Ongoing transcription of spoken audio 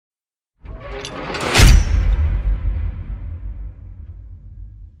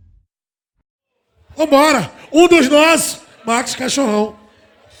Vambora! Um dos nossos, Max Cachorrão.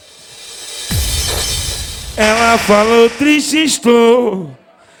 Ela falou triste estou,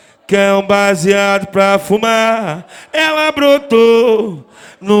 quer um baseado pra fumar. Ela brotou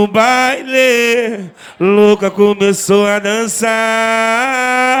no baile, louca começou a dançar.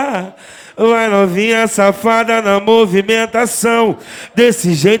 Vai novinha safada na movimentação,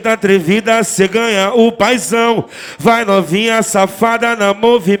 desse jeito atrevida cê ganha o paizão. Vai novinha safada na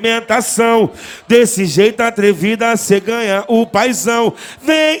movimentação, desse jeito atrevida cê ganha o paizão.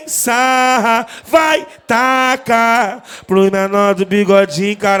 Vem sarra, vai taca, pro menor do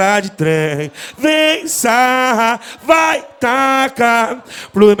bigodinho cara de trem. Vem sarra, vai taca,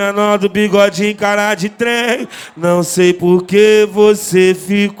 pro menor do bigodinho cara de trem. Não sei por que você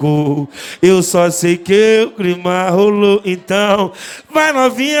ficou, eu só sei que o clima rolou. Então vai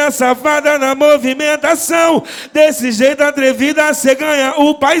novinha safada na movimentação, desse jeito atrevida cê ganha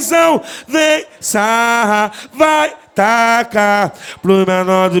o paizão. Vem sarra, vai taca, pro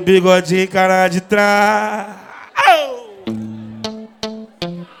menor do bigodinho cara de trás.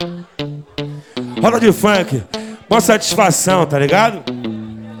 Roda de funk, uma satisfação, tá ligado?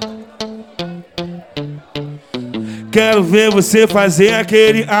 Quero ver você fazer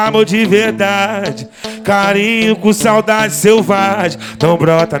aquele amor de verdade, carinho com saudade selvagem. Então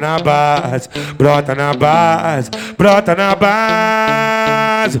brota na base, brota na base, brota na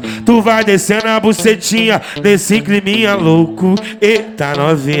base. Tu vai descendo a bucetinha nesse climinha louco. Eita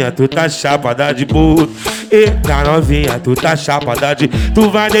novinha, tu tá chapada de bolo. Eita novinha, tu tá chapada de... Tu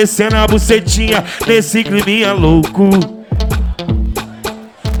vai descendo a bucetinha nesse climinha louco.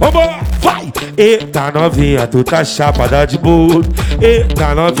 Vambora, vai! Eita novinha, tu tá chapada de bolo.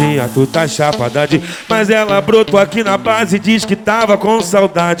 Eita novinha, tu tá chapada de... Mas ela brotou aqui na base e diz que tava com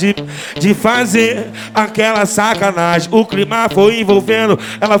saudade de fazer aquela sacanagem. O clima foi envolvendo,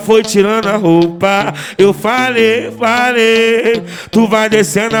 ela foi tirando a roupa. Eu falei, tu vai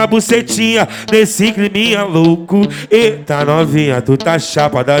descendo a bucetinha nesse climinha louco. Eita novinha, tu tá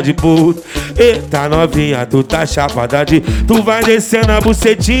chapada de bolo. Eita novinha, tu tá chapada de... Tu vai descendo a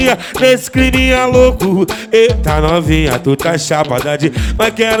bucetinha nesse climinha louco. Eita novinha, tu tá chapada de...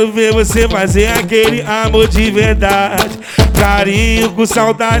 Mas quero ver você fazer aquele amor de verdade, carinho com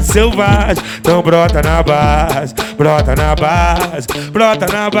saudade selvagem. Então brota na base, brota na base, brota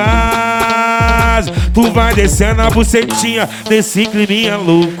na base. Tu vai descendo a bucetinha nesse climinha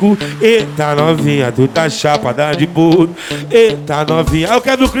louco. Eita novinha, tu tá chapada de bolo. Eita novinha... O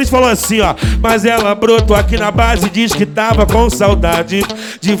Kevin Chris falou assim, ó. Mas ela brotou aqui na base e diz que tava com saudade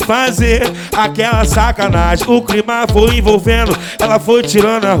de fazer aquela sacanagem. O clima foi envolvendo, ela foi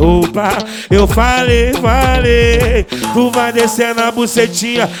tirando a roupa. Eu falei, tu vai descendo a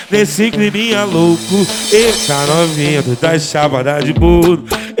bucetinha nesse climinha louco. Eita novinha, tu tá chapada de bolo.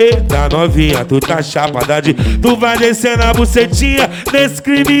 Eita novinha, tu tá chapada de... Tu vai descendo a bucetinha nesse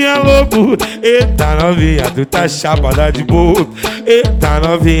climinha louco. Eita novinha, tu tá chapada de bolo. Eita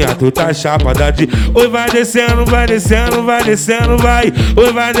novinha, tu tá chapada de... Oi, vai descendo, vai descendo, vai descendo, vai.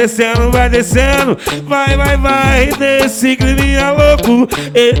 Oi, vai descendo, vai descendo. Vai, nesse climinha louco.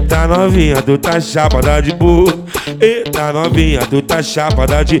 Eita novinha, tu tá chapada de bolo. Eita novinha, tu tá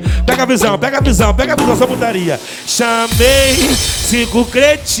chapada de... Pega a visão, pega a visão, pega a visão, só putaria. Chamei 5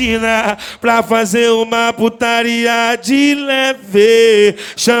 cretina pra fazer uma putaria de leve.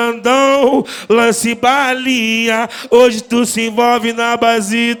 Xandão, lance balinha, hoje tu se envolve na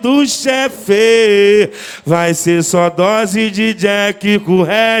base do chefe. Vai ser só dose de Jack com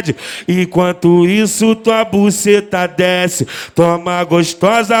Red, enquanto isso tua buceta desce. Toma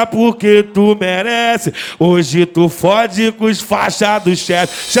gostosa porque tu merece, hoje tu fode com os faixas do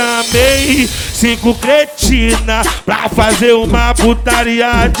chefe. Chamei 5 cretina pra fazer uma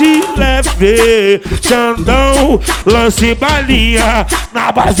putaria de leve. Xandão, lance balinha,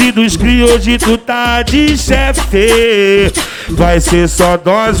 na base dos crios, hoje tu tá de chefe. Vai ser só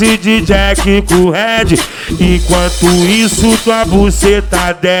dose de Jack com Red, enquanto isso tua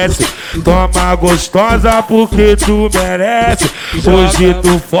buceta desce. Toma gostosa porque tu merece, hoje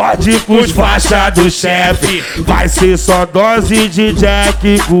tu fode com os faixas do chefe. Vai ser só dose de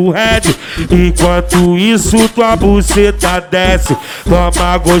Jack com Red, enquanto isso tua buceta desce.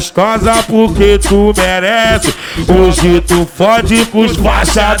 Toma gostosa porque tu merece, hoje tu fode com os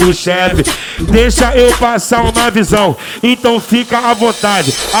faixas do chefe. Deixa eu passar uma visão, então fica à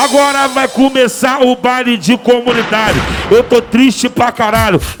vontade. Agora vai começar o baile de comunidade. Eu tô triste pra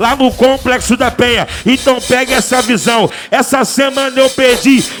caralho, lá no Complexo da Penha, então pega essa visão. Essa semana eu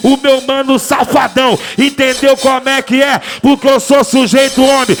perdi o meu mano safadão. Entendeu como é que é? Porque eu sou sujeito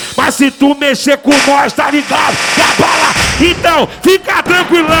homem, mas se tu mexer com nós, tá ligado? Que a bala Então, fica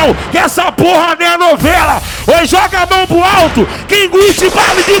tranquilão, que essa porra não é novela. Hoje joga a mão pro alto, quem curte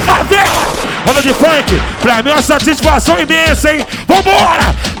baile de favela. Roda de funk, pra mim é uma satisfação imensa, hein?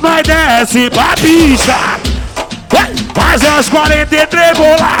 Vambora, nós desce pra pista. Faz umas 43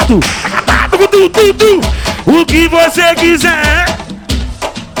 bolado. O que você quiser.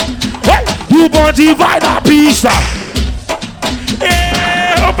 O bonde vai na pista.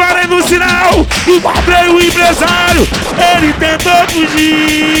 Eu parei no sinal, encontrei o empresário. Ele tentou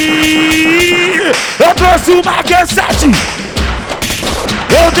fugir. Eu trouxe uma Q7.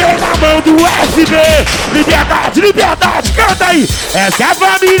 Eu dei na mão do FB. Liberdade, liberdade, canta aí. Essa é a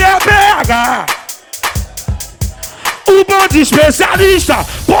família BH. O bonde especialista,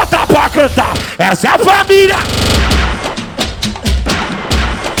 bota pra cantar. Essa é a família.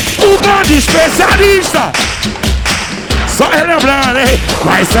 O bonde especialista. Só relembrando, hein?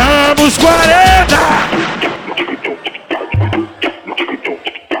 Nós somos 40.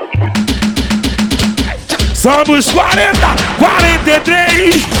 Somos 40,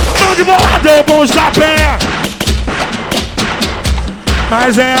 43. Mão de boladão, bons da pé.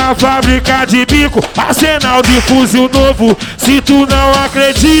 Mas é a fábrica de bico, arsenal de fuzil novo. Se tu não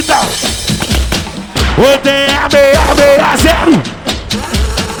acredita, ou tem a 660.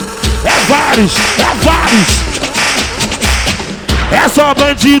 É vários, é vários. É só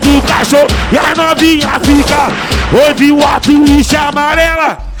bandido, cachorro e a novinha fica. Ouve o twist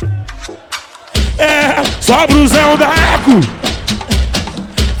amarela. É só brusão da Eco.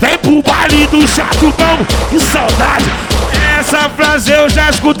 Vem pro baile do chatubão, que saudade. Essa frase eu já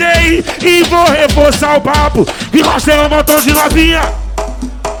escutei e vou reforçar o papo. E nós temos um montão de novinha,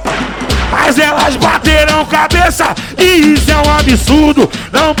 mas elas baterão cabeça e isso é um absurdo.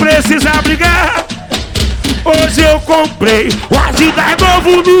 Não precisa brigar. Hoje eu comprei o Adidas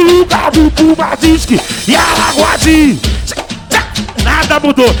novo no lugar do Puma Disc e a Lagoadi. Nada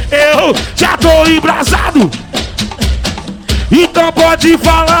mudou, eu já tô embrasado. Então pode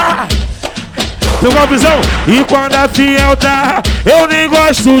falar. Pegou a visão? E quando a fiel tá, eu nem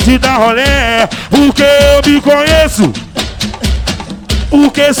gosto de dar rolé, porque eu me conheço.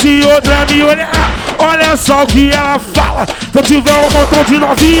 Porque se outra me olhar, olha só o que ela fala. Se eu tiver um montão de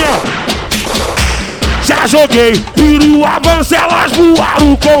novinha, já joguei, piro avanço, elas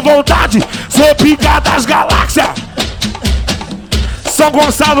voaram com vontade. Sou pica das galáxias. São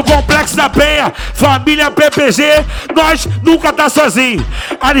Gonçalo, Complexo da Penha, família PPG, nós nunca tá sozinho.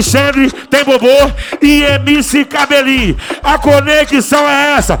 Alexandre tem Bobô e MC Cabelinho. A conexão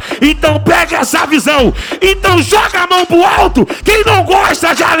é essa, então pega essa visão. Então joga a mão pro alto, quem não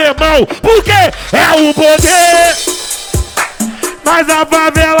gosta de alemão, porque é o poder. Mas a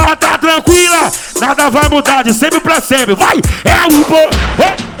favela tá tranquila, nada vai mudar de sempre pra sempre. Vai, é o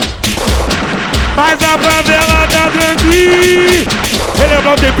poder. Mas a favela tá tranquila.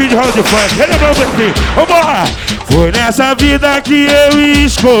 Relembrar o tempinho de roda de funk, relembrar o tempinho. Vambora! Foi nessa vida que eu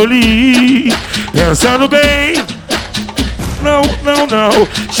escolhi, pensando bem. Não, não, não,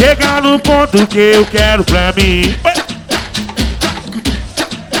 chegar no ponto que eu quero pra mim.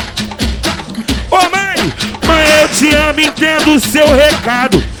 Ô mãe, mãe, eu te amo, entendo o seu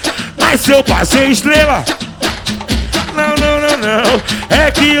recado, mas se eu passei estrela, não, não, não, não, é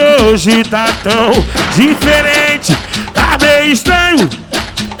que hoje tá tão diferente, tá meio estranho.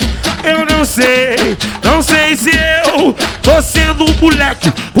 Eu não sei, não sei se eu tô sendo um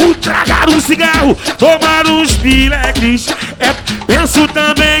moleque por tragar um cigarro, tomar uns pileques. É, penso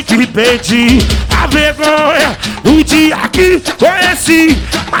também que perdi a vergonha no dia que conheci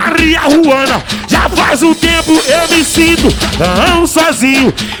Maria Juana. Já faz um tempo eu me sinto tão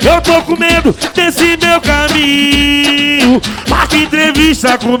sozinho, eu tô com medo desse meu caminho. Marca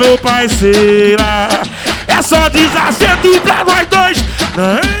entrevista com meu parceiro, é só desacerto pra nós dois.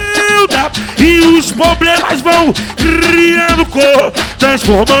 Não dá, e os problemas vão criando cor,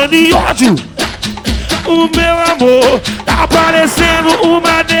 transformando em ódio. O meu amor tá parecendo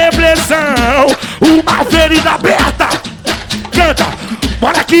uma depressão, uma ferida aberta. Canta,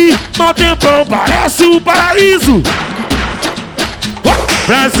 bora aqui, no tempão, parece um paraíso.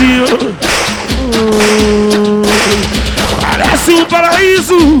 Brasil, parece um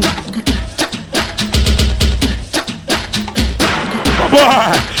paraíso.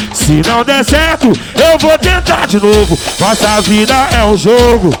 Vambora! Se não der certo, eu vou tentar de novo. Nossa vida é um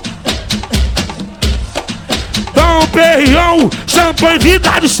jogo. Dom Perrion, champanhe,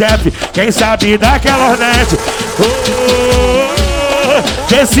 vida de chefe. Quem sabe daquela Hornet.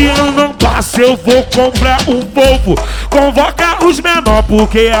 Esse ano não passa, eu vou comprar um Volvo. Convoca os menor,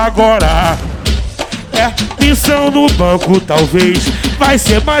 porque agora é missão no banco, talvez vai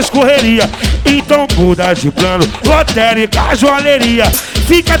ser mais correria. Então muda de plano, lotérica, joalheria.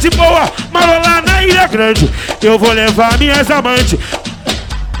 Fica de boa, marolar na Ilha Grande. Eu vou levar minhas amantes.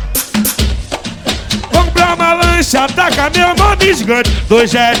 Comprar uma lancha, taca meu nome gigante.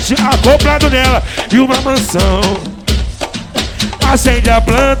 2 jets acoplado nela e uma mansão. Acende a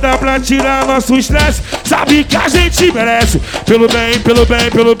planta pra tirar nosso estresse. Sabe que a gente merece. Pelo bem, pelo bem,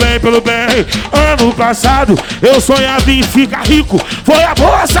 pelo bem, pelo bem. Ano passado eu sonhava em ficar rico. Foi a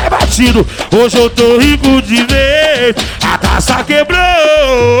boa, sai batido. Hoje eu tô rico de vez. A taça quebrou.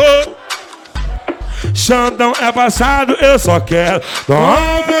 Xandão é passado, eu só quero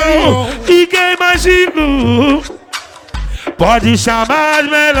não. E quem imagino pode chamar os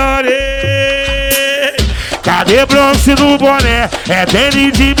melhores. Cadê bronze no boné? É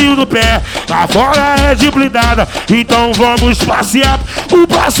tênis de 1000 no pé. Lá fora é de blindada. Então vamos passear. O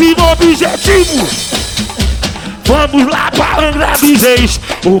próximo objetivo. Vamos lá pra Angra dos Reis,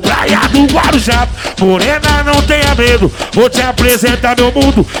 o praia do Guarujá. Morena, não tenha medo, vou te apresentar meu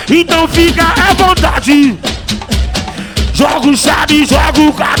mundo. Então fica à vontade. Joga o chave, joga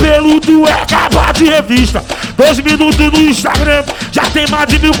o cabelo, tu é capa de revista. 2 minutos no Instagram, já tem mais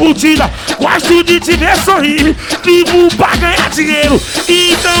de 1000 curtidas. Gosto de te ver sorrir, vivo pra ganhar dinheiro.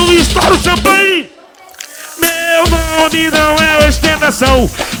 Então estoura o champanhe. Meu nome não é ostentação,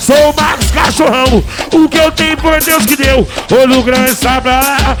 sou o Marcos Cachorrão. O que eu tenho foi Deus que deu. Olho grande, sabe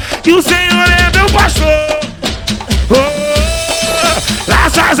lá, que o Senhor é meu pastor. Oh,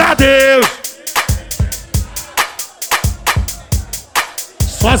 graças a Deus.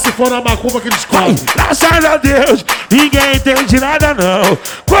 Só se for na macumba que descobre. Graças a Deus, ninguém entende nada não.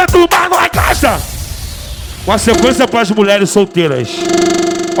 Quanto mais nós gasta. Uma sequência para as mulheres solteiras.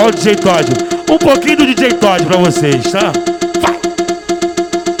 Olha o DJ Todd. Um pouquinho do DJ Todd pra vocês, tá? Vai!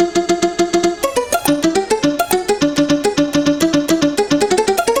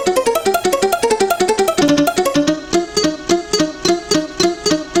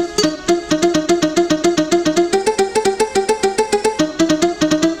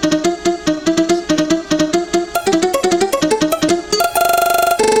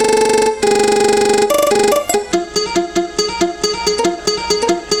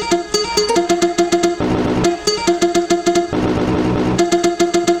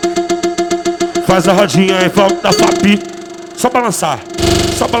 Faz a rodinha em volta da Fabi. Só balançar,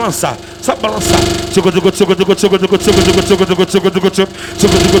 só balançar, só balançar.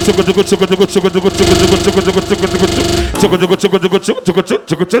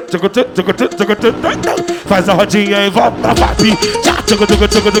 Faz a rodinha em volta da Fabi.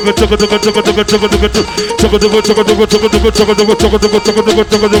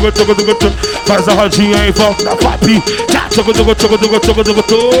 Faz a rodinha em volta da Fabi.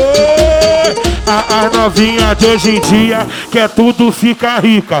 A novinha de hoje em dia quer tudo ficar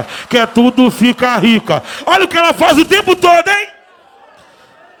rica, quer tudo ficar rica. Olha o que ela faz o tempo todo, hein?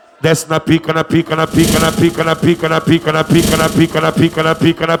 Desce na pica, na pica, na pica, na pica, na pica, na pica, na pica, na pica, na pica, na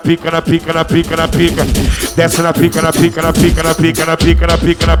pica, na pica, na pica, na pica, na pica. Desce na pica, na pica, na pica, na pica, na pica, na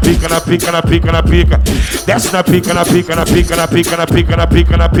pica, na pica, na pica, na pica, na pica. Desce na pica, na pica, na pica, na pica, na pica, na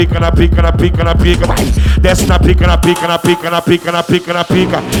pica, na pica, na pica, na pica, na pica. Vai. Desce na pica, na pica, na pica, na pica, na pica, na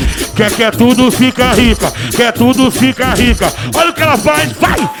pica. Quer tudo fica rica, quer tudo fica rica. Olha o que ela faz,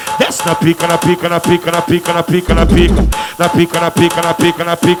 vai. Desce na pica, na pica, na pica, na pica, na pica, na pica. Na pica, na pica, na pica,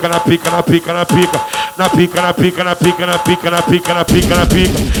 na pica, na pica, na pica, na pica. Na pica, na pica, na pica, na pica, na pica, na pica, na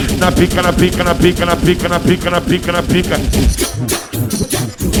pica. Na pica, na pica, na pica, na pica, na pica, na pica, na pica.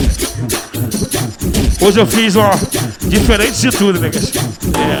 Hoje eu fiz, ó, diferente de tudo, né, cara?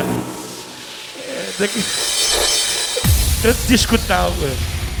 Tem que escutar, mano.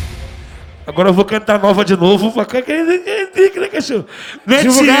 Agora eu vou cantar nova de novo. Né, cachorro?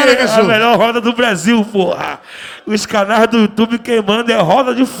 Mentira, a melhor roda do Brasil, porra. Os canais do YouTube quem manda é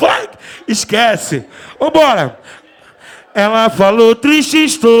roda de funk. Esquece. Vambora. Ela falou, triste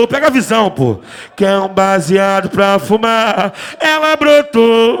estou. Pega a visão, pô. Quer um baseado pra fumar. Ela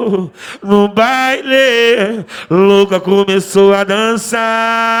brotou no baile. Louca começou a dançar.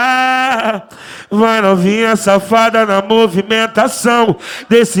 Vai novinha safada na movimentação.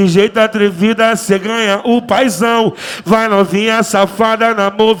 Desse jeito atrevida cê ganha o paizão. Vai novinha safada na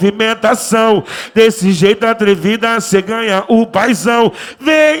movimentação. Desse jeito atrevida cê ganha o paizão.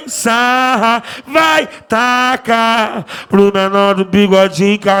 Vem sarra, vai tacar. Pro menor do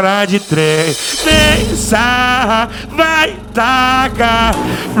bigodinho cara de trem. Vem sarra, vai tacar.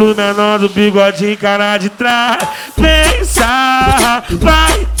 Pro menor do bigodinho cara de trás. Vem sarra,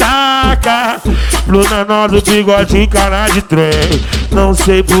 vai tacar. Pro menor do bigodinho cara de trem. Não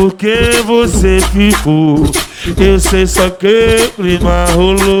sei por que você ficou Eu sei só que o clima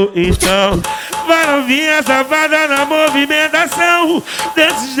rolou, então vai novinha safada na movimentação.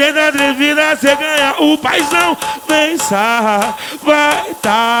 Desse jeito atrevida cê ganha o paizão. Vem sarra, vai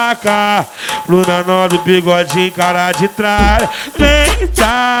tacar pro menor do bigodinho, cara de trás. Vem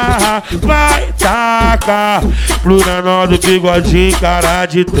sarra, vai tacar pro menor do bigodinho, cara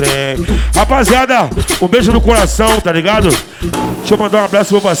de trem. Rapaziada, um beijo no coração, tá ligado? Deixa eu mandar um abraço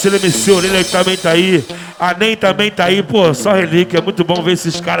pro meu parceiro MC Orelha, que também tá aí. A Nem também tá aí, pô, só relíquia. É muito bom ver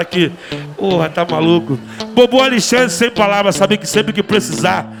esses caras aqui. Porra, tá maluco. Bobo Alexandre, sem palavras, sabe que sempre que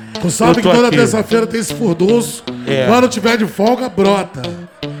precisar. Tu sabe que toda terça-feira tem esse furdunço. Quando tiver de folga, brota.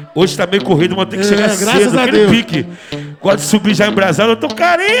 Hoje tá meio corrido, mas tem que chegar cedo, aquele pique. Gosto de subir já embrasado, eu tô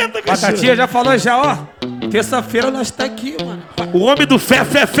careta, cara. Batatinha já falou já, ó. Terça-feira nós tá aqui, mano. O homem do fé.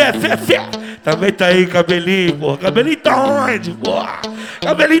 Também tá aí, cabelinho, porra. Cabelinho tá onde, porra?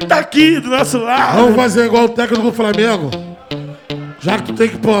 Cabelinho tá aqui, do nosso lado. Vamos fazer igual o técnico do Flamengo. Já que tu tem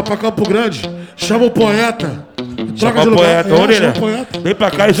que ir pra Campo Grande, chama o poeta. Chama o poeta, Orelha. Vem pra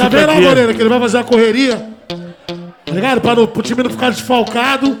cá e já vem lá, Orelha, que ele vai fazer a correria. Tá ligado? Pro time não ficar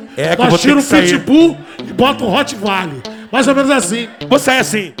desfalcado. Nós tira o Pitbull e bota um Hot Vale. Mais ou menos assim. Vou sair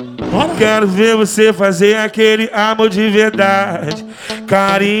assim. Bora. Quero ver você fazer aquele amor de verdade.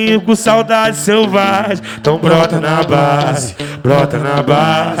 Carinho com saudade selvagem. Então brota na base, brota na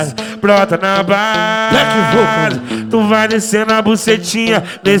base, brota na base. Tu vai descendo a bucetinha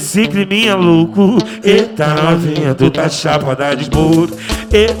nesse climinha louco. Eita novinha, tu tá chapada de bolo.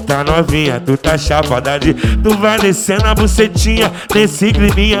 Eita novinha, tu tá chapada de... Tu vai descendo a bucetinha nesse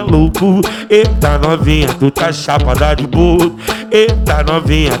climinha louco. Eita novinha, tu tá chapada de bolo. Eita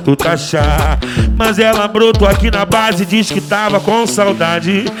novinha, tu tá chá. Mas ela brotou aqui na base, diz que tava com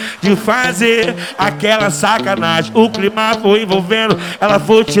saudade de fazer aquela sacanagem. O clima foi envolvendo, ela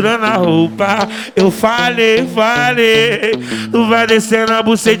foi tirando a roupa. Eu falei, tu vai descendo a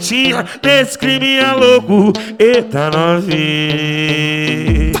bucetinha nesse climinha louco. Eita novinha,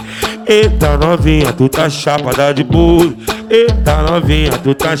 eita novinha, tu tá chapada de bolo. Eita novinha,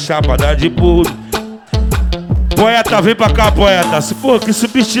 tu tá chapada de bolo. Poeta, vem pra cá, poeta. Pô, que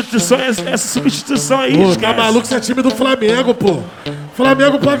substituição é essa substituição aí, pô, tá maluco, você é time do Flamengo, pô.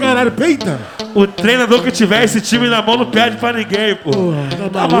 Flamengo pra caralho, peita. O treinador que tiver esse time na mão não perde pra ninguém, pô.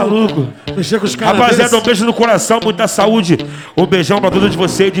 Tá maluco. Mexer com os caras. Rapaziada, um beijo no coração, muita saúde. Um beijão pra todos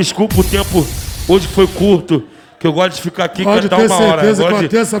vocês. Desculpa o tempo, hoje foi curto. Que eu gosto de ficar aqui e cantar uma hora. Pode ter certeza que a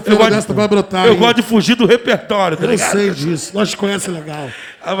terça-feira dessa vai brotar. Eu gosto de fugir do repertório, tá ligado? Eu sei disso, nós te conhecemos legal.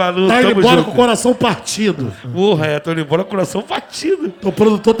 Tá maluco, tá indo embora junto. com o coração partido. Porra, tô indo embora com o coração partido. O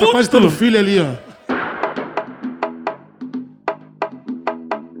produtor tá quase tendo filho ali, ó.